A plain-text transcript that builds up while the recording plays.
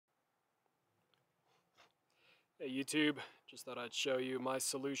Hey YouTube, just thought I'd show you my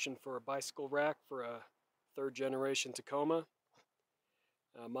solution for a bicycle rack for a third generation Tacoma.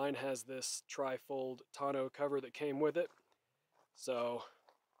 Mine has this tri-fold tonneau cover that came with it. So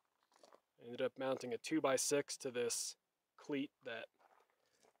I ended up mounting a 2x6 to this cleat that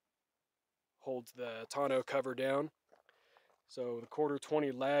holds the tonneau cover down. So the 1/4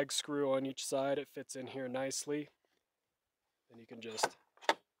 20 lag screw on each side, it fits in here nicely. And you can just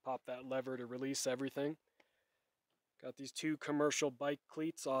pop that lever to release everything. Got these two commercial bike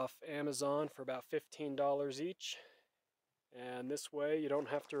cleats off Amazon for about $15 each. And this way you don't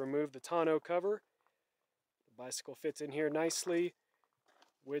have to remove the tonneau cover. The bicycle fits in here nicely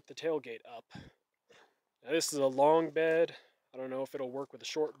with the tailgate up. Now this is a long bed. I don't know if it'll work with a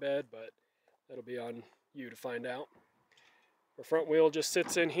short bed, but that'll be on you to find out. The front wheel just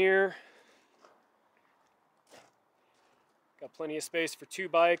sits in here. Got plenty of space for 2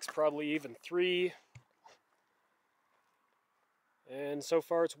 bikes, probably even 3. And so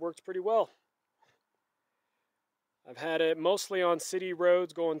far it's worked pretty well. I've had it mostly on city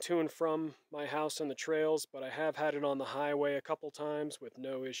roads going to and from my house and the trails, but I have had it on the highway a couple times with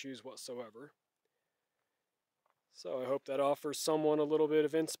no issues whatsoever. So I hope that offers someone a little bit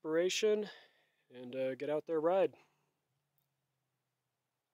of inspiration and get out there, ride.